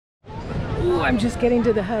Ooh, I'm just getting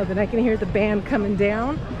to the hub and I can hear the band coming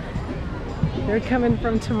down. They're coming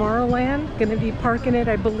from Tomorrowland. Gonna be parking it,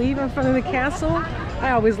 I believe, in front of the castle.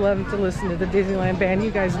 I always love to listen to the Disneyland Band.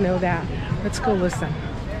 You guys know that. Let's go listen.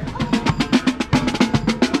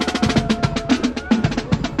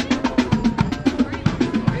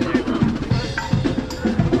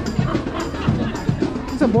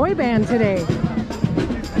 It's a boy band today.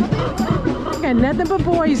 Got nothing but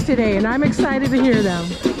boys today, and I'm excited to hear them.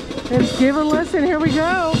 Let's give it a listen. Here we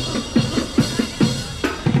go.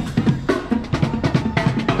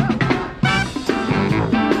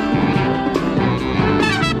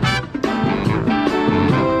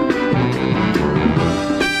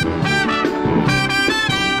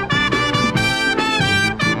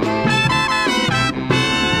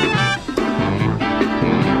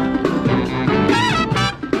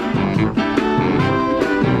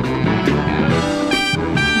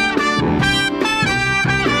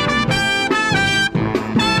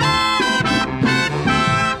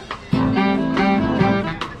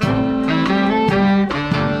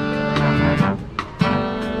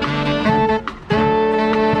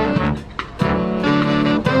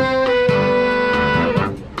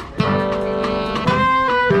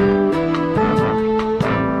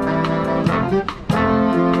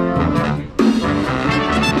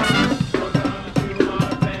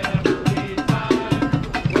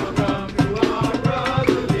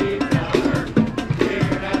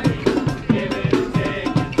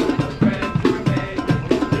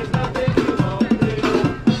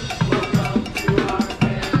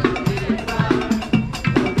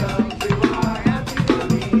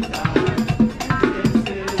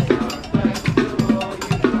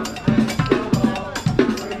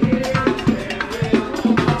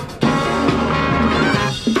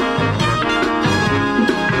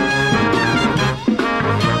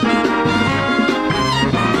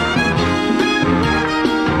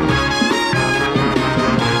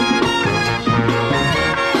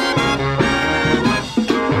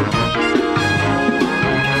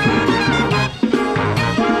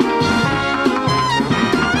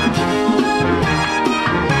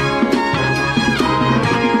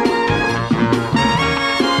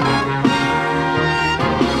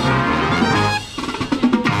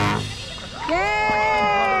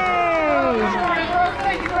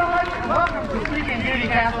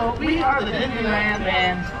 We are the Disneyland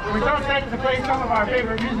Band. We're so excited to play some of our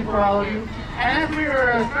favorite music for all of you. And as we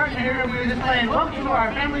were starting to hear, we were just playing Welcome to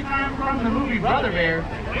Our Family Time from the movie Brother Bear.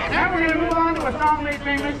 Now we're going to move on to a song made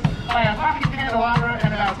famous by a talking candelabra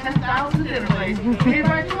and about 10,000 dinner plates. We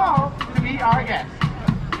invite you all to be our guests.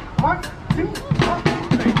 1, 2, 1,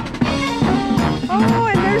 2, 3. Oh,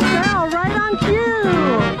 and there's Val right on cue.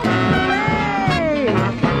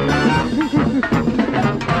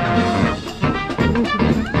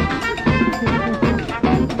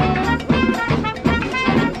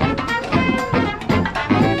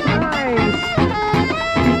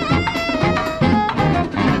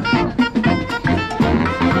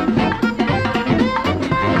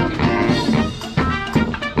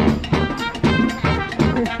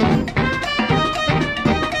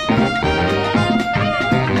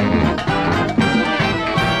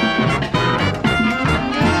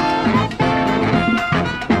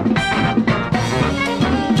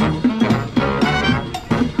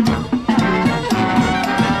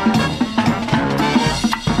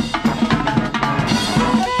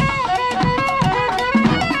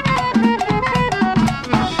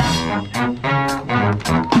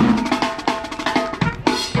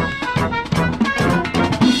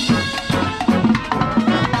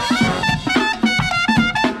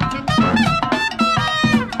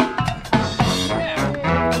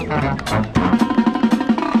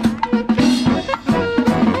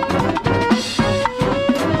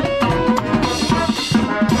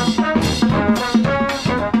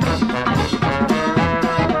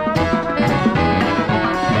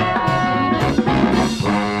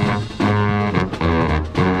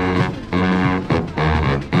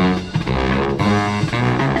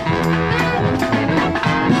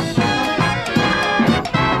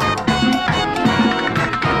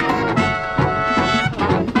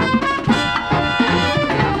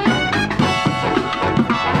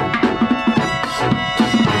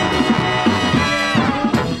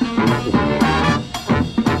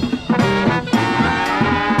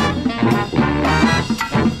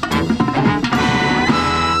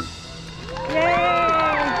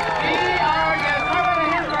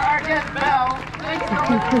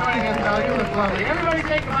 Everybody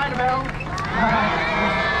say goodbye to Belle. And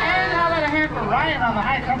how about a hand for Ryan on the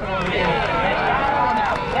high trumpet over there? And on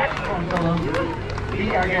the saxophone solo.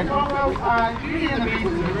 Be our guest. Well, Beauty and the Beast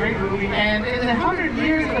is a great movie. And in the 100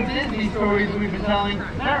 years of Disney stories we've been telling,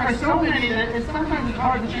 there are so many that it's sometimes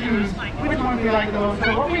hard to choose which one we like the most.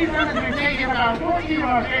 So what we've done is we've taken about 14 of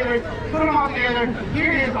our favorites, put them all together.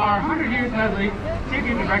 Here is our 100 Years medley. See if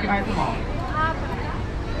you can recognize them all.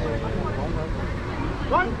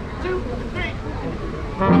 1, 2,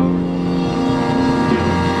 3.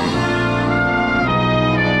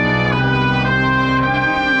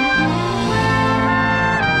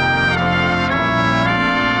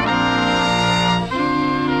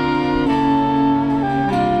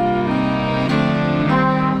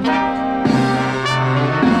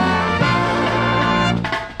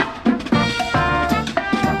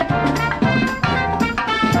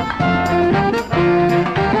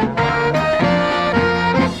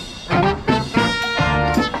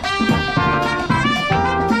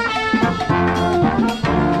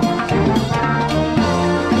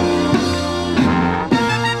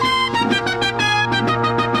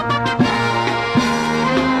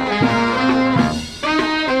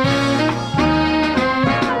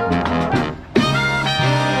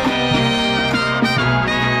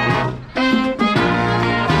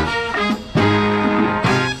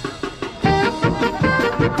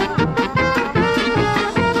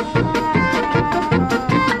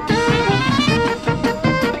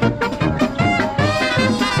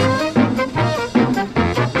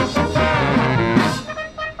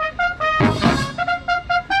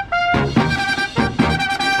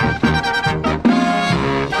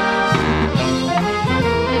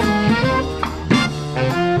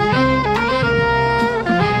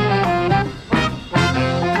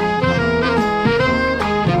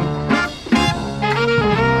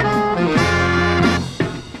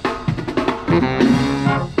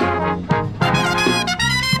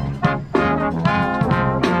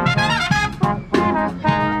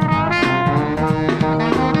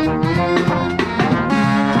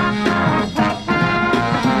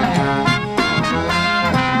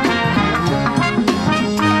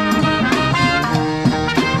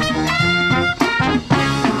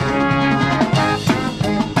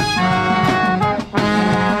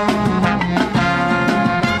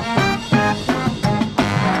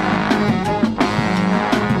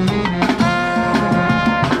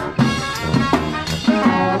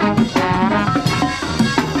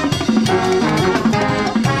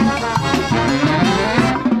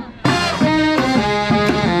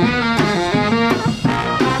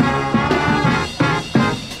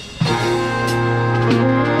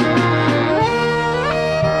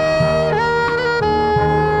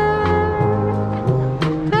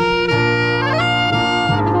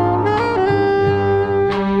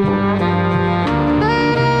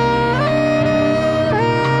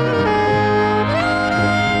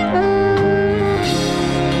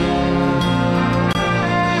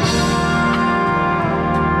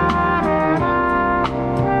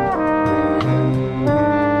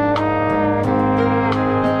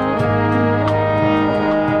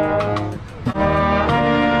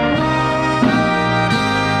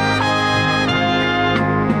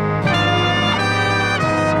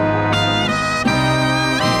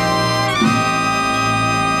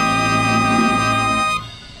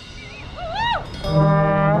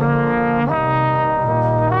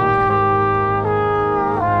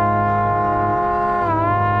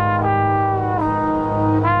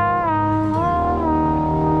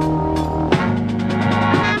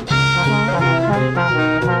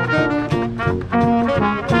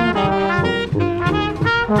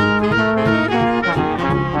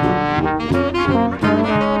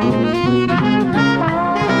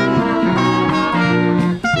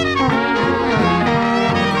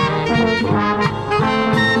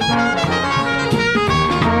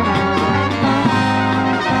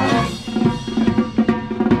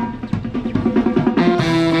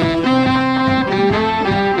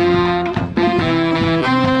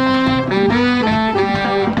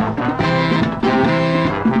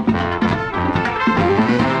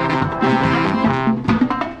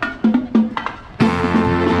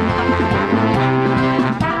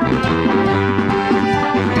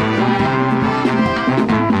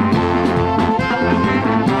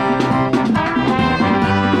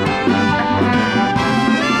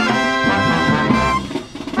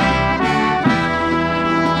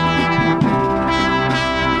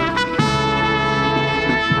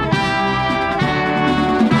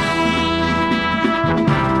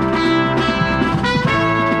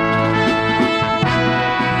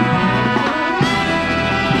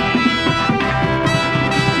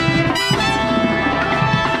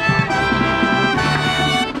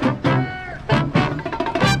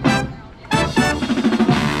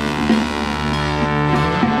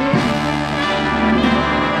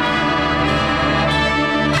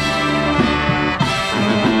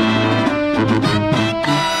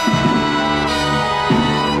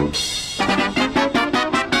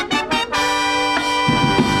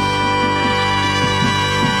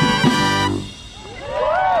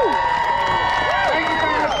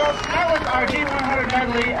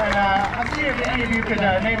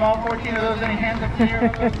 all 14 of those? Any hands up in the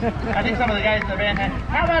air? I think some of the guys in the band had.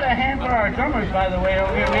 How about a hand for our drummers, by the way,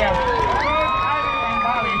 over here? We have and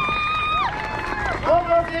Bobby. Well,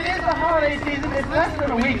 folks, it is the holiday season. It's less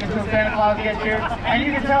than a week until Santa Claus gets here. And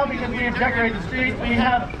you can tell because we have decorated the streets. We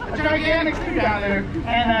have a gigantic tree down there.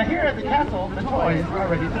 And here at the castle, the toys are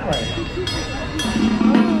ready to play.